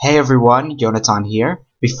Hey everyone, Jonathan here.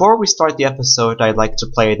 Before we start the episode, I'd like to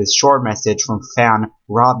play this short message from fan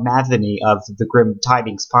Rob Matheny of the Grim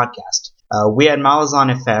Tidings podcast. We at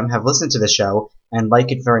Malazan FM have listened to the show and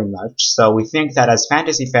like it very much, so we think that as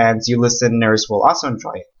fantasy fans, you listeners will also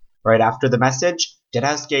enjoy it. Right after the message,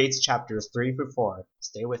 Deadhouse Gates chapters 3 through 4.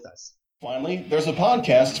 Stay with us. Finally, there's a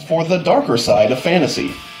podcast for the darker side of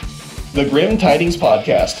fantasy. The Grim Tidings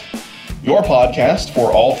Podcast. Your podcast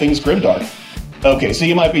for all things grimdark. Okay, so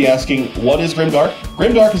you might be asking, what is grimdark?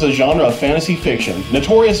 Grimdark is a genre of fantasy fiction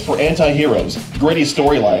notorious for anti-heroes, gritty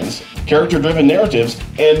storylines, character-driven narratives,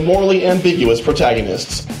 and morally ambiguous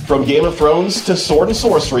protagonists. From Game of Thrones to sword and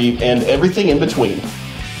sorcery and everything in between.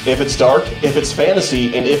 If it's dark, if it's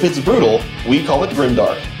fantasy, and if it's brutal, we call it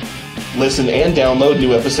grimdark. Listen and download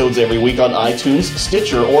new episodes every week on iTunes,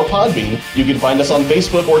 Stitcher, or Podbean. You can find us on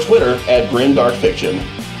Facebook or Twitter at Grimdark Fiction.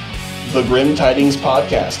 The Grim Tidings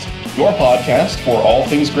Podcast. Your podcast for all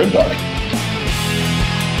things grimdark.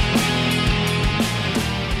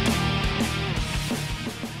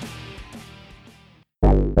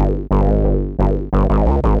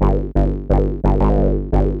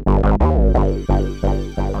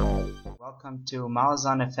 Welcome to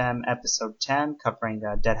Malazan FM episode 10, covering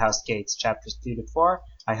Deadhouse Gates chapters 3 to 4.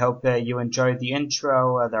 I hope you enjoyed the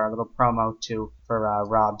intro, our little promo for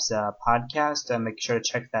Rob's podcast. Make sure to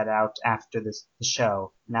check that out after the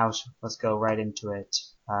show. Now let's go right into it.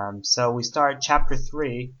 So we start chapter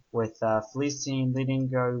 3 with Felicine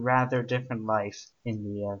leading a rather different life in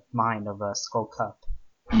the mind of Skull Cup.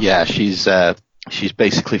 Yeah, she's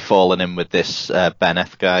basically fallen in with this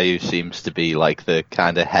Benneth guy who seems to be like the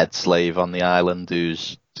kind of head slave on the island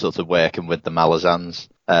who's sort of working with the Malazans,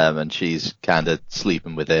 and she's kind of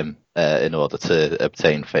sleeping with him in order to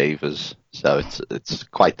obtain favors. So it's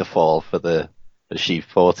quite the fall for is she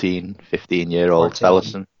 14, 15-year-old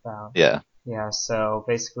Felicine? Wow. Yeah. Yeah, so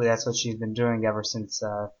basically that's what she's been doing ever since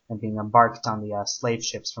being embarked on the slave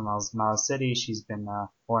ships from Mala City. She's been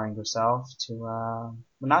whoring herself to, well,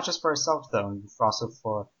 not just for herself though, also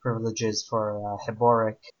for privileges for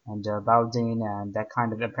Heboric and Baldine, and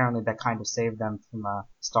apparently that kind of saved them from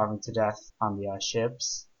starving to death on the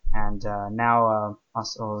ships. And now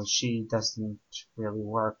also she doesn't really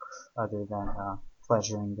work other than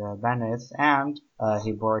pleasuring Benneth, and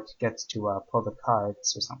Heboric gets to pull the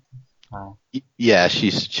cards or something. Yeah,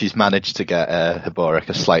 she's managed to get Heboric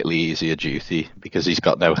a slightly easier duty because he's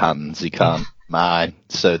got no hands, he can't mine,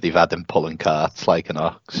 so they've had him pulling carts like an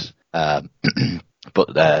ox. But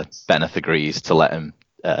Benneth agrees to let him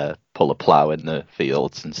pull a plough in the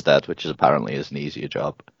fields instead, which is apparently is an easier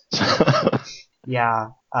job. Yeah,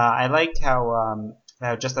 I liked how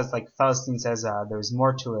just as like Felicine says, there's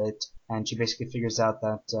more to it, and she basically figures out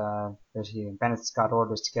that Benneth's got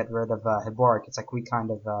orders to get rid of Heboric. It's like we kind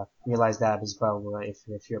of realize that as well.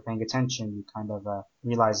 If you're paying attention, you kind of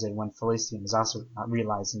realize it when Felicine is also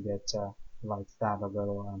realizing it, like that, a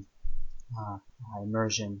little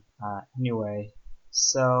immersion. Anyway,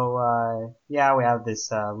 so yeah, we have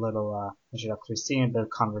this little introductory scene, a bit of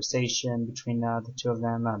conversation between the two of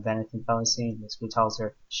them. Benneth and Felicine basically tells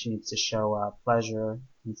her she needs to show pleasure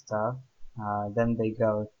and stuff. Then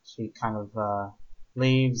she kind of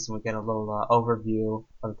leaves, and we get a little overview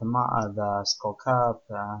of the Skull Cup,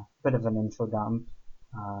 bit of an info dump.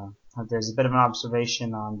 There's a bit of an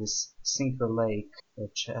observation on this Sinker Lake,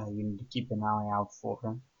 which you need to keep an eye out for.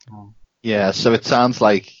 Yeah, so it sounds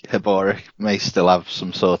like Heboric may still have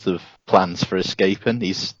some sort of plans for escaping.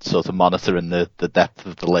 He's sort of monitoring the depth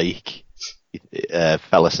of the lake.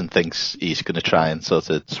 Felicine thinks he's going to try and sort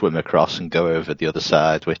of swim across and go over the other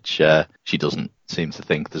side, which she doesn't seem to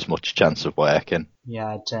think there's much chance of working.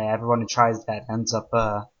 Yeah, everyone who tries that ends up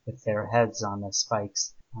with their heads on the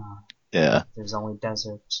spikes. Yeah. There's only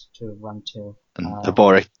desert to run to. And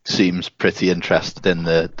Heboric seems pretty interested in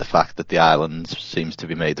the fact that the island seems to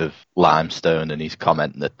be made of limestone, and he's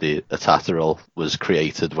commenting that the Tatteral was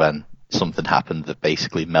created when something happened that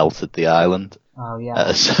basically melted the island. Oh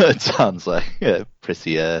yeah. So it sounds like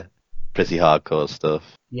pretty hardcore stuff.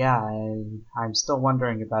 Yeah, I'm still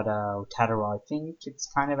wondering about Tatteral. I think it's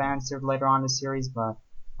kind of answered later on in the series, but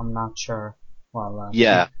I'm not sure. Well,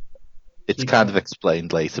 yeah. It's kind of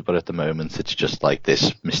explained later, but at the moment it's just like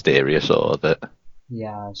this mysterious order.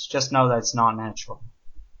 Yeah, just know that it's not natural.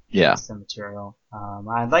 Yeah. It's the material.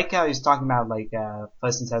 I like how he's talking about, like,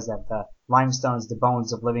 Felicine says that the limestone is the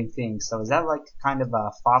bones of living things. So is that like kind of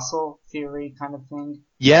a fossil theory kind of thing?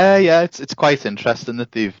 Yeah, it's quite interesting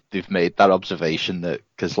that they've made that observation, that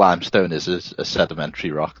because limestone is a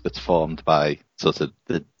sedimentary rock that's formed by sort of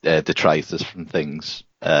the detritus from things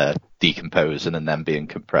decomposing and then being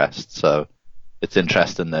compressed. So it's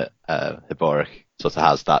interesting that Heboric sort of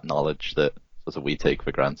has that knowledge that sort of we take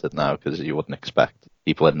for granted now, because you wouldn't expect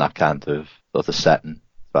people in that kind of sort of setting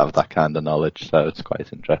to have that kind of knowledge. So it's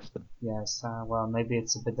quite interesting. Yes, well, maybe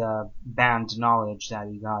it's a bit banned knowledge that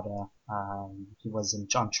he was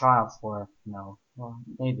on trial for, well,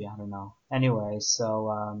 maybe, I don't know. Anyway,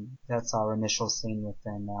 so that's our initial scene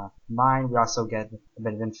within mine. We also get a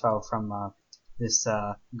bit of info from this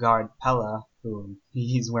guard Pella, who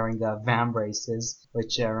he's wearing the Vam braces,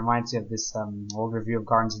 which reminds me of this old review of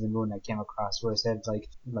Gardens of the Moon I came across, where it said like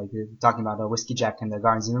talking about a Whiskey Jack in the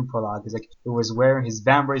Gardens of the Moon prologue. It's like it was wearing his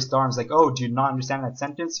Vam braced arms. Like, oh, do you not understand that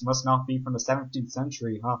sentence? You must not be from the 17th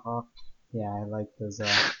century. Ha. Yeah, I like those.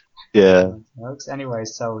 Yeah. Anyway,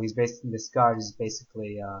 so this guard is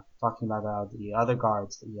basically talking about how the other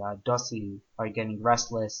guards, the Dossi, are getting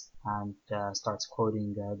restless, and starts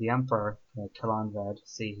quoting the Emperor, Kilanved.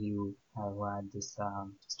 See, he had this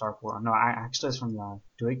Stark War. No, actually, it's from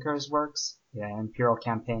Duiker's works. Yeah, Imperial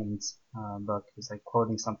Campaigns book. He's like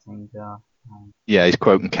quoting something. Yeah, he's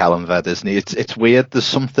quoting Callanved, isn't he? It's weird. There's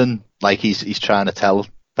something like he's trying to tell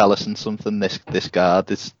Fellison something. This guard,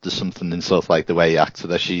 there's something in sort of like the way he acts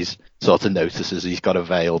with her. She's sort of notices he's got a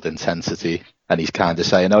veiled intensity, and he's kind of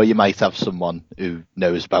saying, "Oh, you might have someone who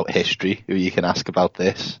knows about history who you can ask about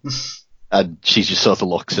this." And she just sort of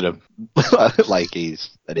looks at him like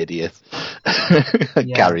he's an idiot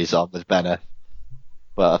and carries on with Bennett.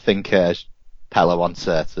 But I think Pella wants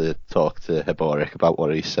her to talk to Hiboric about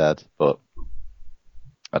what he said, but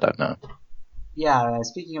I don't know. Yeah,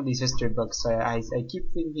 speaking of these history books, I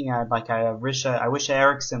keep thinking I wish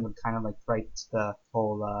Erickson would kind of like write the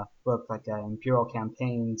whole book like Imperial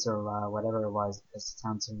Campaigns or whatever it was, because it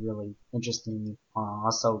sounds really interesting.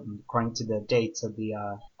 Also, according to the dates of the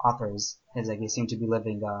authors, it's like they seem to be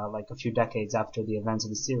living like a few decades after the events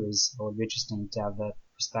of the series. So it would be interesting to have that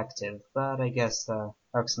perspective. But I guess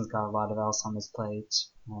Erickson's got a lot of else on his plate.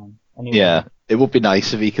 Anyway. Yeah, it would be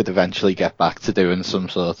nice if he could eventually get back to doing some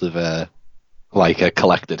sort of like a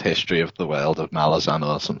collected history of the world of Malazan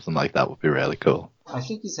or something like that. Would be really cool. I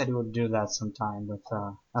think he said he would do that sometime with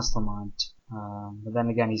Eslamont. But then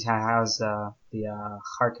again, he has the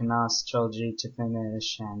Harkonnen trilogy to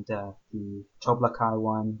finish, and the Toblakai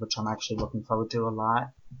one, which I'm actually looking forward to a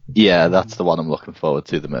lot. Yeah, that's the one I'm looking forward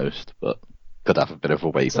to the most, but could have a bit of a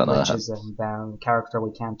wait on which it. Which is a character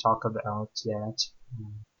we can't talk about yet.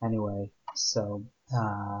 Anyway, so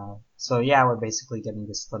yeah, we're basically getting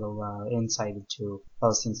this little insight into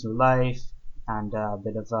Palestine's new life, and a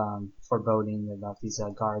bit of foreboding about these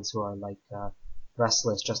guards who are like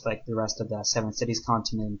restless, just like the rest of the Seven Cities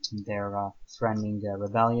continent, and they're threatening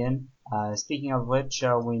rebellion. Speaking of which,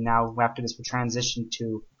 we now, after this, we transition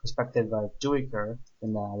to perspective of Duiker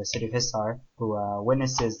in the city of Hissar, who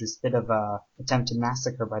witnesses this bit of attempted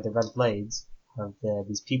massacre by the Red Blades of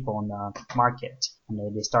these people in the market.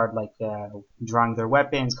 And they start like drawing their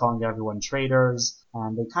weapons, calling everyone traitors,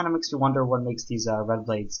 and it kind of makes you wonder what makes these Red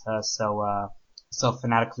Blades so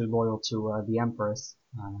fanatically loyal to the Empress.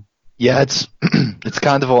 Yeah, it's it's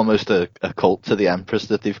kind of almost a cult to the Empress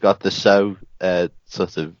that they've got. They're so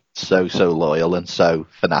sort of so loyal and so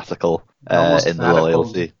fanatical in the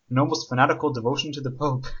loyalty. An almost fanatical devotion to the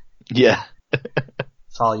Pope. Yeah.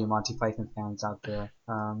 For all you Monty Python fans out there.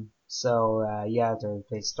 Yeah,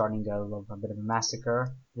 they're starting a bit of a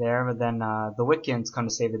massacre there, but then the Wiccans come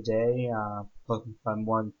to save the day,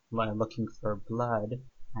 looking for blood,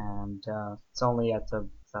 and it's only at the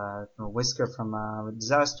whisker from a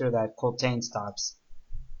disaster that Coltane stops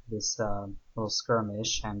this little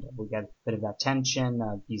skirmish, and we get a bit of that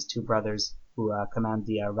tension. These two brothers who command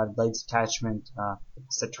the Red Blades detachment,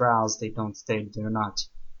 Citrals, they're not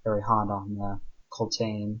very hot on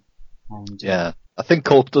Coltane. And yeah, I think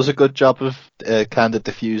Culp does a good job of kind of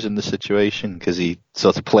diffusing the situation, because he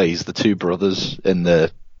sort of plays the two brothers in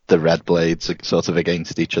the Red Blades sort of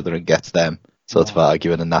against each other and gets them sort of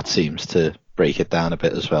arguing, and that seems to break it down a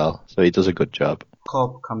bit as well. So he does a good job.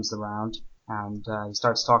 Culp comes around, and he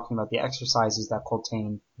starts talking about the exercises that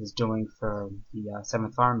Coltane is doing for the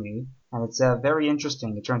 7th Army, and it's very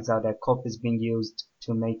interesting. It turns out that Culp is being used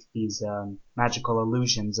to make these magical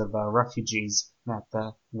illusions of refugees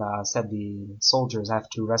that said the soldiers have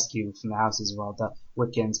to rescue from the houses, while the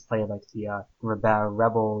Wiccans play like the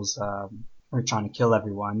rebels are trying to kill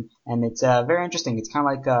everyone. And it's very interesting. It's kind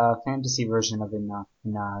of like a fantasy version of in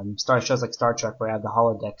shows like Star Trek, where you have the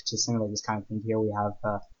holodeck to simulate this kind of thing. Here we have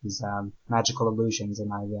these magical illusions,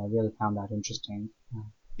 and I really found that interesting.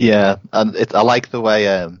 Yeah, and I like the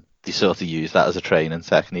way they sort of use that as a training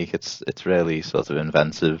technique. It's really sort of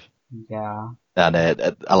inventive. Yeah, And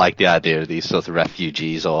I like the idea of these sort of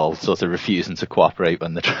refugees all sort of refusing to cooperate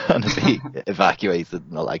when they're trying to be evacuated.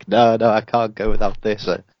 And they're like, no, I can't go without this.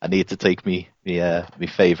 I need to take me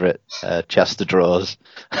favourite chest of drawers.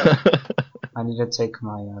 I need to take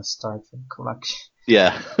my Star Trek collection.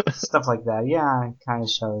 Yeah. Stuff like that. Yeah, it kind of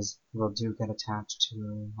shows people do get attached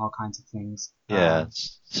to all kinds of things. Yeah.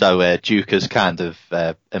 So Duke is kind of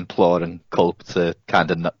imploring Culp to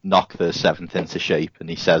kind of knock the Seventh into shape, and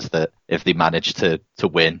he says that if they manage to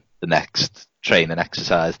win the next training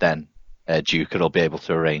exercise, then Duke will be able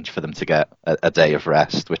to arrange for them to get a day of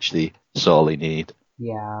rest, which they sorely need.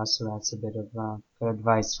 Yeah, so that's a bit of good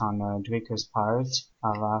advice on Dweeker's part.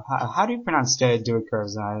 How do you pronounce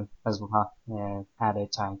Dweeker's as well? At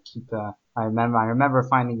it, I remember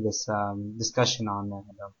finding this discussion on the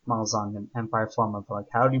models on the Empire forum of like,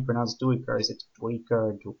 how do you pronounce Dweeker? Is it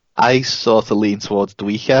Dweeker? I sort of lean towards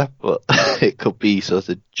Dweeker, but it could be sort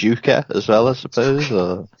of Duker as well, I suppose.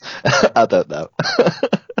 Or I don't know.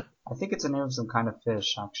 I think it's a name of some kind of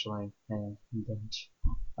fish, actually. Who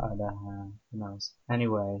knows?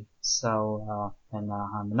 Anyway, so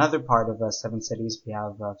on another part of Seven Cities, we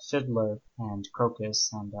have Fiddler and Crocus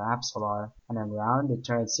and Apsalar running around.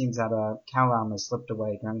 It seems that Callum has slipped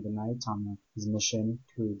away during the night on his mission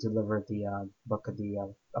to deliver the Book of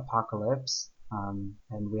the Apocalypse.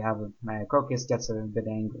 And we have Crocus gets a bit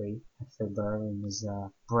angry at Fiddler in his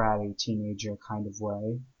bratty teenager kind of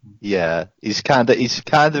way. Yeah, he's kind of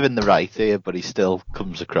in the right here, but he still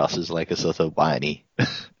comes across as like a sort of whiny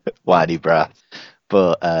brat.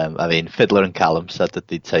 But I mean, Fiddler and Callum said that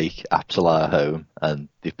they'd take Apsalar home, and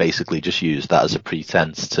they've basically just used that as a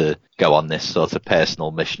pretense to go on this sort of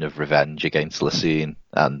personal mission of revenge against Lucene.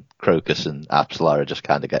 And Crocus and Apsalar are just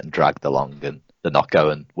kind of getting dragged along, and they're not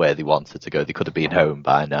going where they wanted to go. They could have been home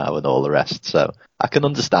by now and all the rest. So I can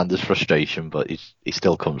understand his frustration, but he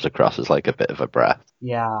still comes across as like a bit of a brat.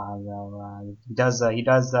 Yeah, well, he does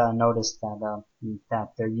notice that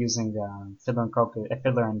they're using Fiddler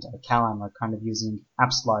and Callum are kind of using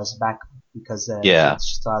Apsalar as backup because he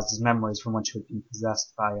still has his memories from when she was being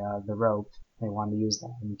possessed by the rope. They want to use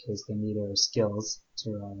that in case they need her skills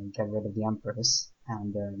to get rid of the Empress.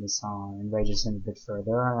 And this enrages him a bit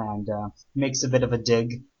further and makes a bit of a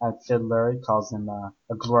dig at Fiddler. He calls him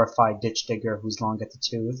a glorified ditch digger who's long at the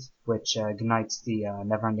tooth, which ignites the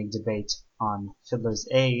never-ending debate on Fiddler's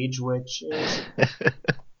age, which is...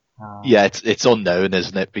 yeah, it's unknown,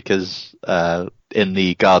 isn't it? Because in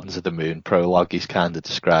the Gardens of the Moon prologue, he's kind of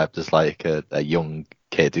described as like a young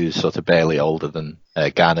kid who's sort of barely older than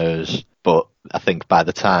Ganos. But I think by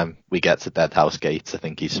the time we get to Deadhouse Gates, I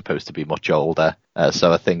think he's supposed to be much older.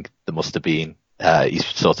 So I think there must have been, he's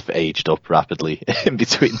sort of aged up rapidly in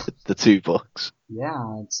between the two books.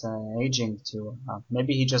 Yeah, it's aging too.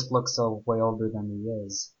 Maybe he just looks way older than he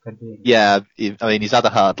is. Could be. Yeah, I mean, he's had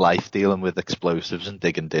a hard life dealing with explosives and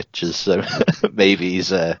digging ditches, so maybe he's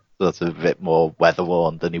sort of a bit more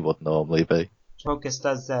weather-worn than he would normally be. Crocus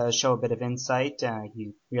does show a bit of insight.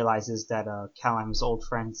 He realizes that Callum's old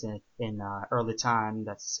friends in early time,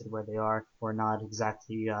 that's where they are, were not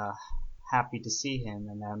exactly happy to see him,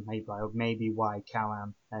 and that maybe why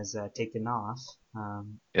Callum has taken off.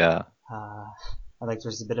 Yeah. I like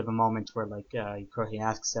there's a bit of a moment where like he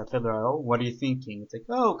asks Fiddler, "Oh, what are you thinking?" It's like,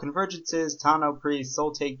 "Oh, convergences, Tano priest,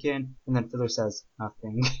 soul taken," and then Fiddler says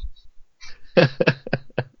nothing.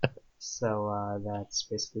 So that's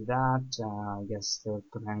basically that. I guess they're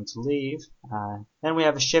preparing to leave. Then we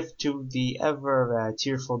have a shift to the ever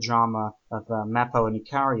tearful drama of Mappo and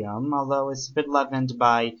Icarium, although it's a bit leavened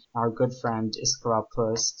by our good friend Iskaral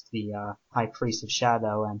Pust, the High Priest of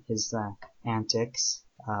Shadow, and his antics.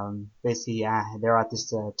 Basically, they're at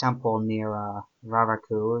this temple near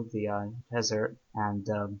Raraku, the desert, and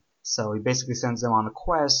so he basically sends them on a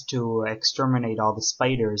quest to exterminate all the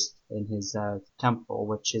spiders in his temple,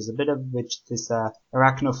 which this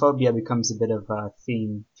arachnophobia becomes a bit of a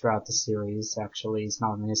theme throughout the series. Actually,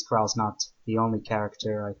 Iskaral's not the only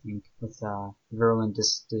character, I think, with virulent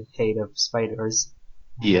hate of spiders.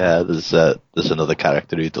 Yeah, there's another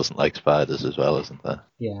character who doesn't like spiders as well, isn't there?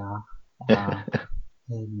 Yeah.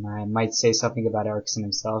 And I might say something about Erickson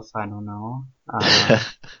himself. I don't know.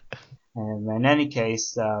 And in any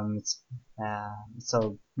case, so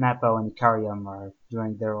Mappo and Icarium are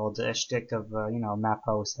doing their old shtick of,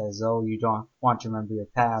 Mappo says, "Oh, you don't want to remember your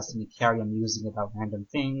past," and Icarium musing about random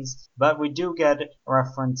things. But we do get a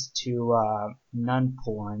reference to nun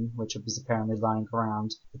porn, which is apparently lying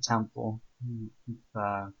around the temple.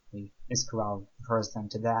 Iskaral refers them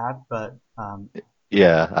to that, but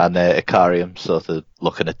yeah, and Icarium sort of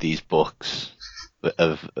looking at these books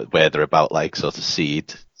of where they're about like sort of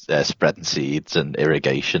seed spreading seeds and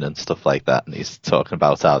irrigation and stuff like that. And he's talking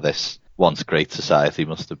about how this once great society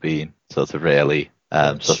must have been sort of really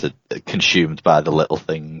sort of consumed by the little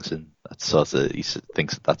things, and that sort of he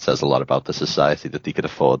thinks that says a lot about the society that he could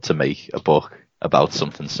afford to make a book about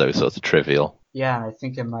something so sort of trivial. Yeah, and I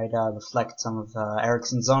think it might reflect some of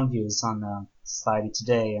Erickson's own views on society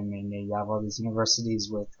today. I mean, you have all these universities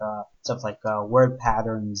with stuff like word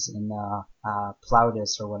patterns in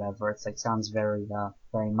Plautus or whatever. It's like sounds very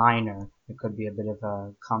very minor. It could be a bit of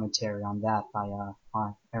a commentary on that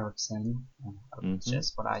by Erickson. It's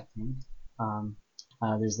just what I think.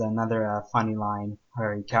 There's another funny line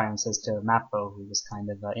where Ikarian says to Mappo, who was kind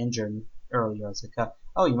of injured earlier, it's like,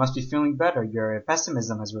 "Oh, you must be feeling better. Your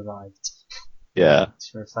pessimism has revived." Yeah.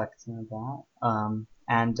 To reflect on that.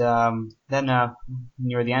 Then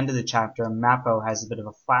near the end of the chapter, Mappo has a bit of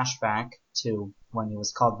a flashback to when he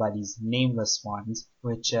was called by these nameless ones,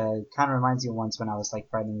 which kind of reminds me of once when I was like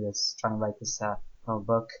trying to write this little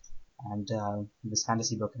book, and this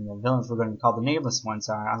fantasy book, and the villains were going to be called the nameless ones.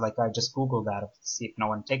 So I just googled that to see if no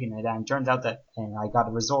one had taken it, and it turns out that, and I got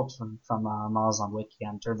a result from Malazan Wiki,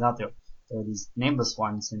 and it turns out there were these nameless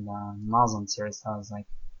ones in the Malazan series. So I was like,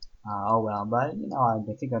 oh well, but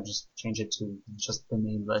I think I'll just change it to just the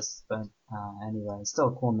nameless. But anyway, it's still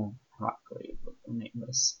a cool name. Ironically, the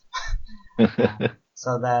nameless.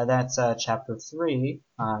 So that's chapter 3.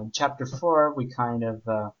 Chapter 4, we kind of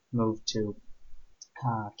move to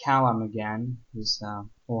Callum again, who's kind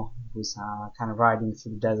of riding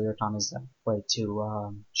through the desert on his way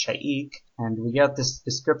to Shaik, and we get this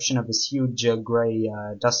description of this huge gray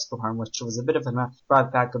dust storm, which was a bit of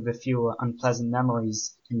brought back of a few unpleasant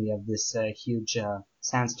memories to me of this huge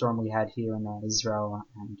sandstorm we had here in Israel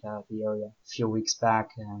and the area a few weeks back.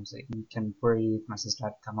 I was like, you can breathe. My sister had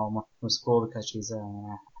to come home from school because she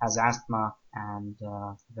has asthma, and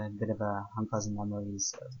a bit of unpleasant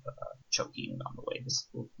memories of choking on the way to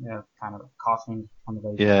school, kind of coughing on the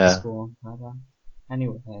way to school. But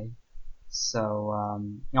anyway, so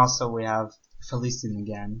also we have Felicity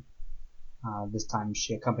again. This time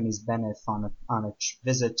she accompanies Benneth on a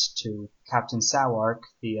visit to Captain Sawark,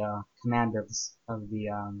 the commander of the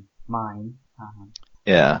mine.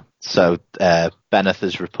 So Benneth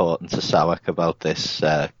is reporting to Sawark about this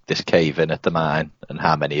cave-in at the mine and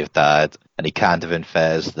how many have died, and he kind of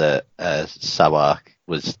infers that Sawark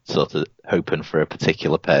was sort of hoping for a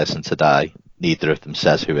particular person to die. Neither of them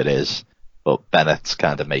says who it is, but Benneth's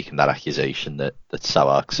kind of making that accusation that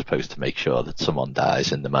Sawark's supposed to make sure that someone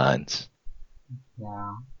dies in the mines.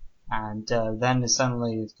 Yeah, and then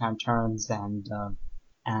suddenly it kind of turns, and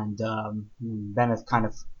Benneth kind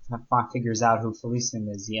of figures out who Felicity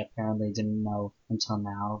is. He apparently didn't know until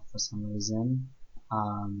now for some reason,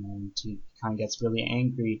 and he kind of gets really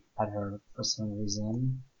angry at her for some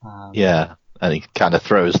reason. And he kind of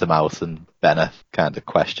throws them out, and Benneth kind of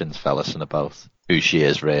questions Felicity about who she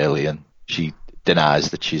is really, and she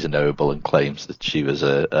denies that she's a noble and claims that she was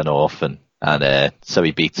an orphan, and so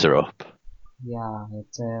he beats her up. Yeah,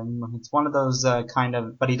 it's one of those kind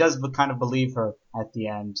of, but he does kind of believe her at the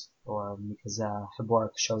end, or because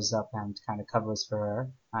Habork shows up and kind of covers for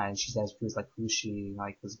her, and she says she was like who she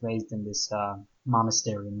was raised in this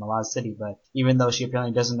monastery in Malaz City, but even though she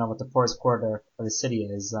apparently doesn't know what the forest quarter of the city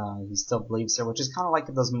is, he still believes her, which is kind of like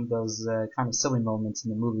those kind of silly moments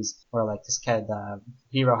in the movies where like this kid,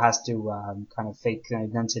 hero has to kind of fake an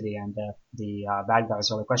identity, and the bad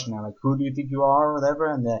guys are like questioning her, like, who do you think you are, or whatever,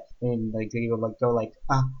 and they would go like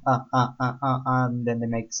and then they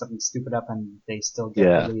make something stupid up and they still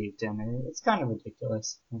get believed, and it's kind of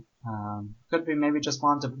ridiculous. Could be maybe just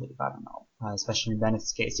want to believe, I don't know. Especially in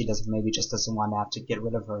Benneth's case, he maybe just doesn't want to have to get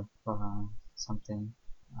rid of her for something.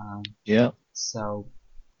 So,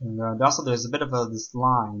 and also there's a bit of this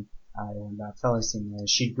line that Felicity,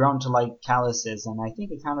 she'd grown to like calluses, and I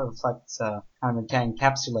think it kind of reflects, kind of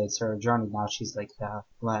encapsulates her journey. Now she's like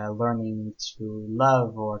learning to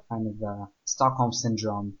love, or kind of Stockholm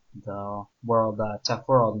syndrome, the world, tough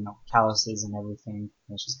world, calluses and everything.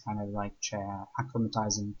 And she's kind of like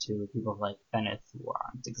acclimatizing to people like Benneth, who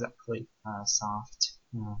aren't exactly soft.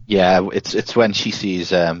 It's when she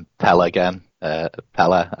sees Pella again,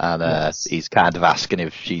 and he's kind of asking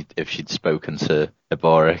if she'd spoken to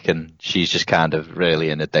Habork, and she's just kind of really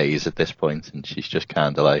in a daze at this point, and she's just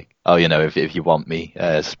kind of like, oh, if you want me,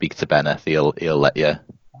 speak to Benneth, he'll let you.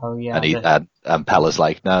 Oh yeah. And Pella's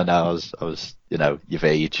like, no, I was, you've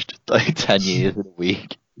aged like 10 years in a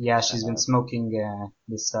week. Yeah, she's been smoking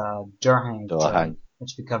this Durhang,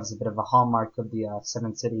 which becomes a bit of a hallmark of the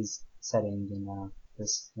Seven Cities setting in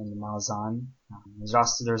this in the Malazan.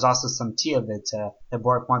 There's also some tea of it.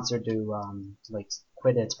 Bork wants her to like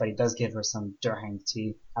quit it, but he does give her some Durham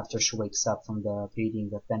tea after she wakes up from the beating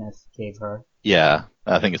that Benneth gave her. Yeah,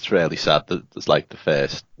 I think it's really sad that it's like the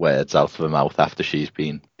first words out of her mouth after she's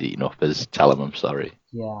been beaten up is "tell him I'm sorry."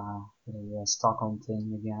 Yeah, the Stockholm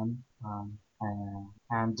thing again.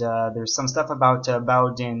 And there's some stuff about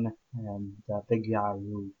Baudin, the big guy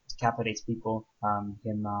who decapitates people.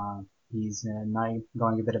 He's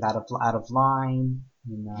going a bit out of line.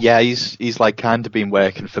 Yeah, he's like kind of been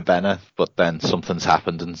working for Benneth, but then something's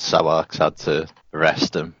happened and Sawark's had to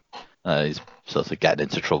arrest him. He's sort of getting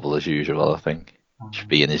into trouble as usual, I think. Should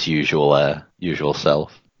be in his usual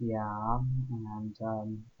self. Yeah,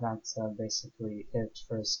 and that's basically it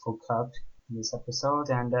for Skull Cup in this episode.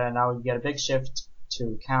 And now we get a big shift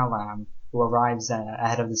to Callum, who arrives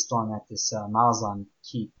ahead of the storm at this Malazan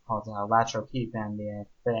keep called Latro Keep, and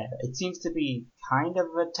it seems to be kind of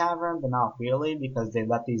a tavern, but not really, because they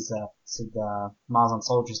let these the Malazan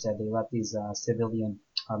soldiers there. They let these civilian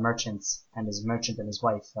merchants and his merchant and his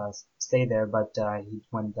wife stay there. But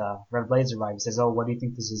when the Red Blades arrive, he says, "Oh, what do you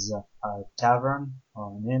think this is a tavern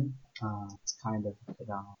or an inn?" It's kind of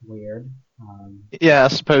weird. Yeah, I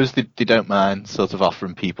suppose they don't mind sort of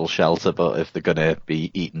offering people shelter, but if they're going to be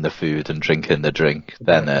eating the food and drinking the drink,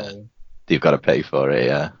 then they've got to pay for it,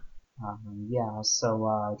 yeah.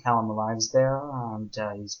 So Callum arrives there, and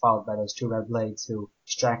he's followed by those two Red Blades who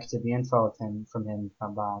extracted the info from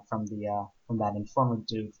that informant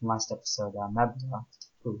dude from last episode, Mebda,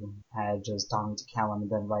 who had just talked to Callum,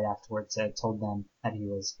 and then right afterwards told them that he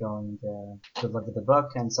was going to deliver the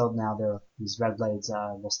book, and so now these Red Blades,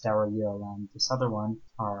 Rostariel and this other one,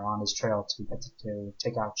 are on his trail to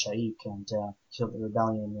take out Shaik and kill the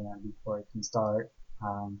rebellion before it can start.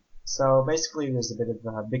 So basically there's a bit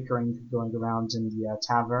of bickering going around in the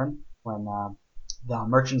tavern when the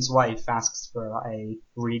merchant's wife asks for a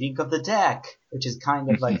reading of the deck, which is kind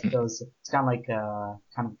of like it's kind of like a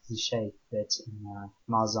kind of cliche bit in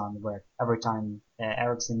Malazan, where every time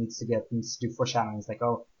Erickson needs to do foreshadowing, it's like,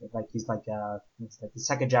 oh, it's like the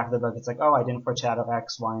second draft of the book, it's like, oh, I didn't foreshadow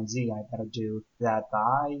X, Y, and Z, I better do that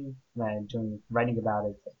writing about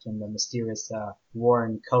it in the mysterious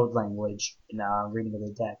Warren code language in reading of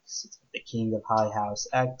the decks. It's like the king of High House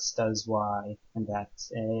X does Y, and that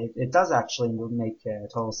it does actually make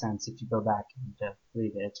total sense if you go back and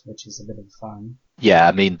read it, which is a bit of fun. Yeah,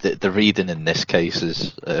 I mean the reading in this case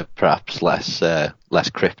is perhaps less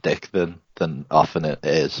cryptic than often it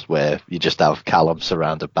is, where you just have Callum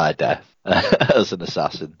surrounded by death as an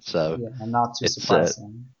assassin. So yeah, not too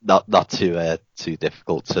surprising. Not too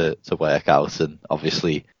difficult to work out, and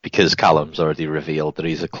obviously because Callum's already revealed that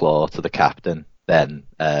he's a claw to the captain, then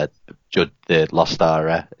Judd the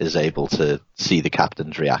Lostara is able to see the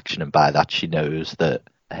captain's reaction, and by that he knows that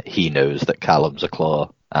Callum's a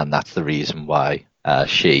claw, and that's the reason why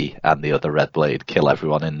she and the other Red Blade kill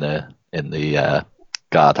everyone in the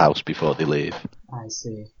guardhouse before they leave. I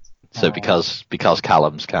see. So because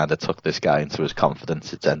Callum's kind of took this guy into his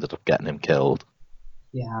confidence, it's ended up getting him killed.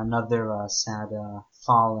 Yeah, another sad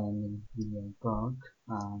falling in the book.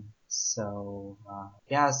 So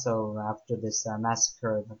after this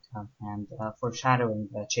massacre and foreshadowing,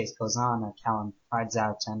 the chase goes on. Callum rides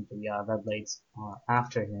out, and the Red Blades are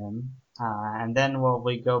after him. And then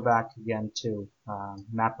we go back again to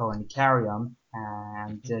Mappo and Icarium,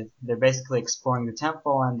 and they're basically exploring the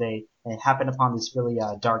temple, and they happen upon this really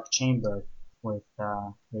dark chamber with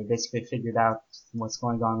they basically figured out what's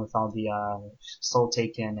going on with all the soul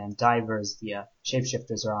taken and divers. The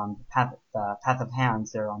shapeshifters are on the path of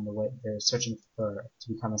hands. They're on the way. They're searching to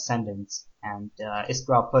become ascendants. And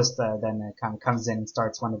Isbral Pust then kind of comes in and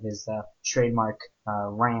starts one of his trademark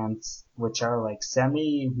rants, which are like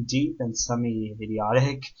semi-deep and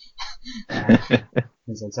semi-idiotic.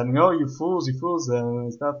 He's like saying, "Oh, you fools,"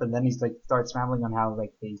 and stuff, and then he's like starts rambling on how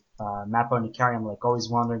like the Mappo and Icarium like always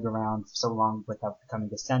wandering around for so long without becoming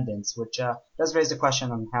descendants, which does raise a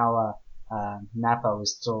question on how Mappo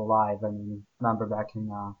is still alive. I mean, remember back in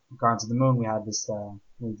Guardians of the Moon, we had this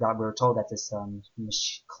we were told that this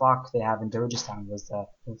clock they have in Darugistan was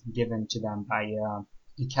given to them by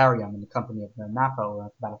Icarium in the company of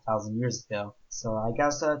Mappo about 1,000 years ago. So I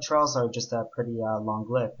guess trolls are just pretty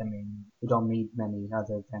long-lived. I mean, we don't meet many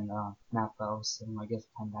other than Mappo, so I guess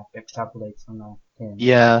we kind of have to extrapolate from him.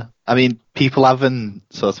 Yeah, I mean, people having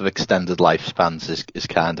sort of extended lifespans is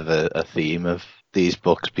kind of a theme of these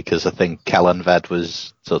books, because I think Kellanved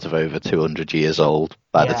was sort of over 200 years old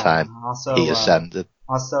by the time he ascended.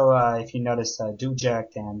 Also, if you notice,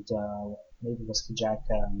 Dujek and maybe Whiskey Jack,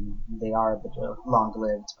 they are a bit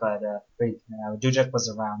long-lived, but Dujek was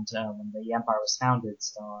around when the Empire was founded,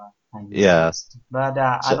 so and he's Yeah. but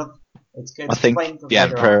I So don't. It's good. I It's think explained the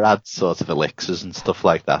later Emperor on. had sort of elixirs and stuff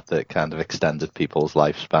like that that kind of extended people's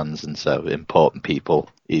lifespans, and so important people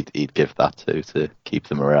he'd give that to keep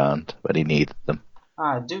them around when he needed them.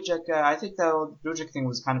 Dujek, I think the Dujek thing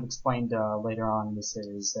was kind of explained later on in the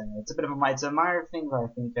series, and it's a bit of it's a minor thing, but I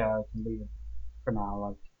think I can leave it for now.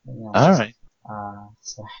 Like, All just right.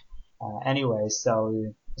 so anyway,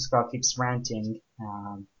 so Scott keeps ranting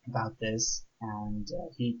about this, and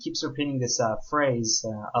he keeps repeating this phrase,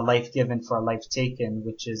 "a life given for a life taken,"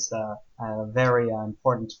 which is a very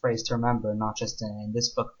important phrase to remember, not just in this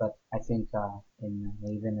book, but I think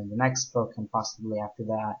even in the next book and possibly after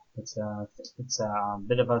that. It's a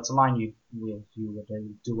bit of it's a line you would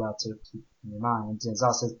do well to keep in your mind. It's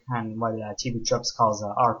also kind of what TV Tropes calls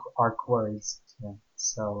arc words. Yeah.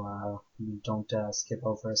 So you don't skip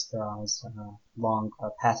over those long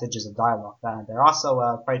passages of dialogue. They're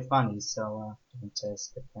also quite funny, so don't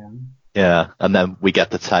skip them. Yeah, and then we get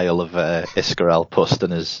the tale of Iscarel Pust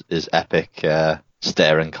and his epic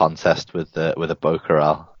staring contest with a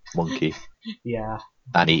Bokaral monkey. Yeah.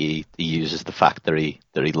 And he uses the fact that he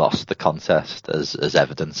lost the contest as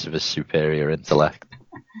evidence of his superior intellect.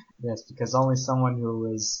 Yes, because only someone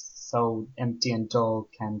who is so empty and dull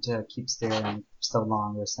can keep staring so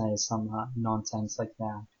long or say some nonsense like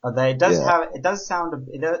that. Although it does sound,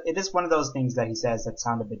 it is one of those things that he says that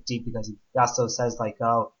sound a bit deep, because he also says like,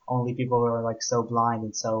 oh, only people who are like so blind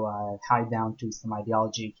and so tied down to some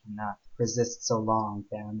ideology can resist so long.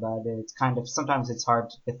 But it's kind of, sometimes it's hard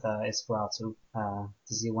with Isfrel to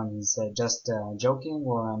see when he's just joking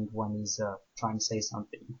or when he's trying to say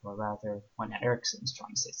something, or rather when Ericsson's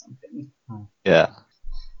trying to say something. Yeah.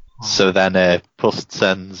 So then Pust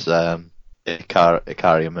sends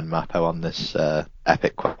Ikarium and Mappo on this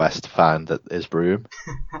epic quest to find his broom,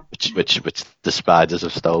 which the spiders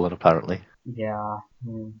have stolen apparently. Yeah,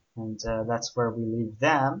 and that's where we leave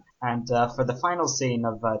them. And for the final scene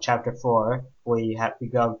of chapter 4, we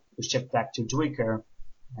shift back to Dweeker,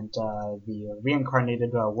 and the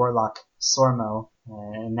reincarnated warlock Sormo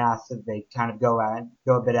and Nath. They kind of go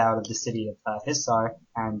a bit out of the city of Hissar,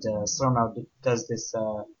 and Sormo does this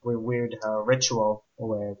weird ritual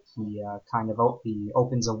where he he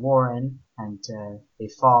opens a warren, and they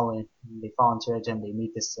fall into it, and they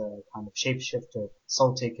meet this kind of shapeshifter,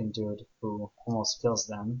 soul taken dude who almost kills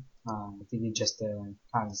them. I think he just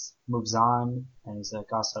kind of moves on, and he's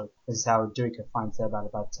like, also, this is how Duika finds out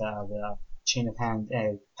about the chain of hand,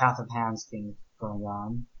 path of hands thing going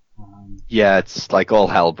on. Yeah, it's like all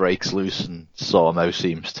hell breaks loose, and Sormo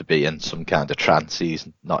seems to be in some kind of trance. He's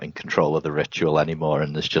not in control of the ritual anymore,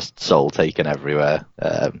 and there's just soul taken everywhere.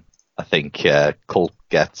 I think Cult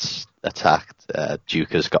gets attacked.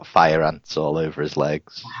 Duker's got fire ants all over his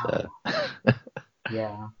legs. Wow.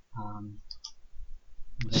 Yeah.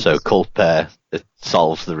 So Cult it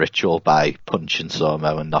solves the ritual by punching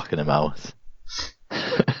Sormo and knocking him out.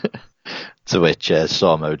 To which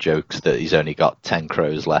Sormo jokes that he's only got 10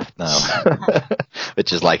 crows left now,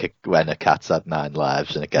 which is like when a cat's had 9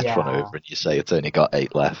 lives and it gets run over and you say it's only got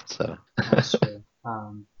 8 left. So that's true.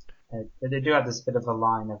 They do have this bit of a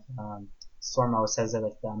line of Sormo says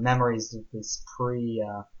that memories of this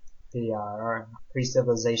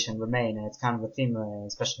pre-civilization remain, and it's kind of a theme,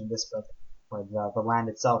 especially in this book, where the land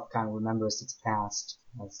itself kind of remembers its past.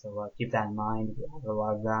 So keep that in mind. We have a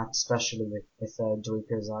lot of that, especially with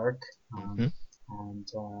Dweeker's arc. And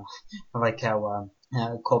I like how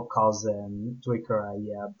Cope calls Dweeker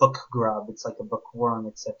a book grub. It's like a bookworm,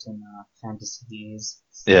 except in fantasies.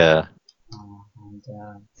 Yeah. And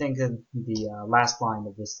I think the last line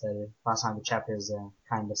of this, last line of the chapter is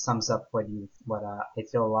kind of sums up what I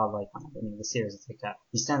feel a lot like when I'm reading the series. It's like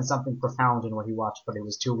he sensed something profound in what he watched, but it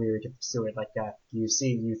was too weird to pursue it. Like you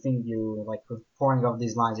think you like pouring over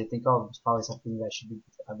these lines, you think, oh, it's probably something that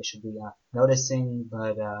they should be noticing,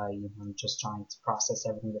 but I'm just trying to process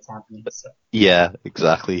everything that's happening. So. Yeah,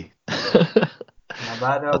 exactly.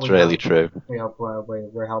 That's really true. We hope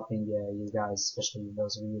we're helping you guys, especially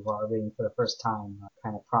those of you who are reading for the first time,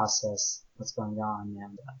 kind of process what's going on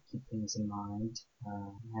and keep things in mind.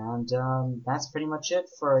 And that's pretty much it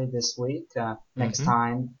for this week. Next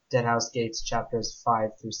time, Deadhouse Gates chapters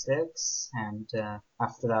 5 through 6, and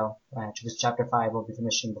after that, chapter 5 will be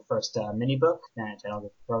finishing the first mini book, then it'll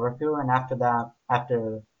get Roku, and after that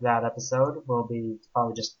episode, we'll be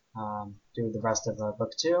probably just do the rest of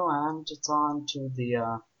book 2, and it's on to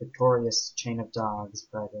the victorious Chain of Dogs.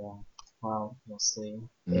 But Well, we'll see.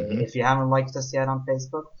 Mhm. If you haven't liked us yet on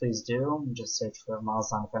Facebook, please do. Just search for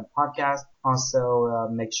Miles on FM Podcast. Also,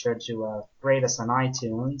 make sure to rate us on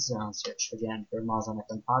iTunes. Search again for Miles on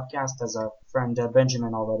FM Podcast, as our friend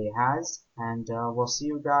Benjamin already has. And we'll see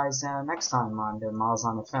you guys next time on the Miles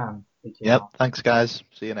on FM. Thank you Yep. all. Thanks, guys.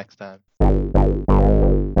 See you next time.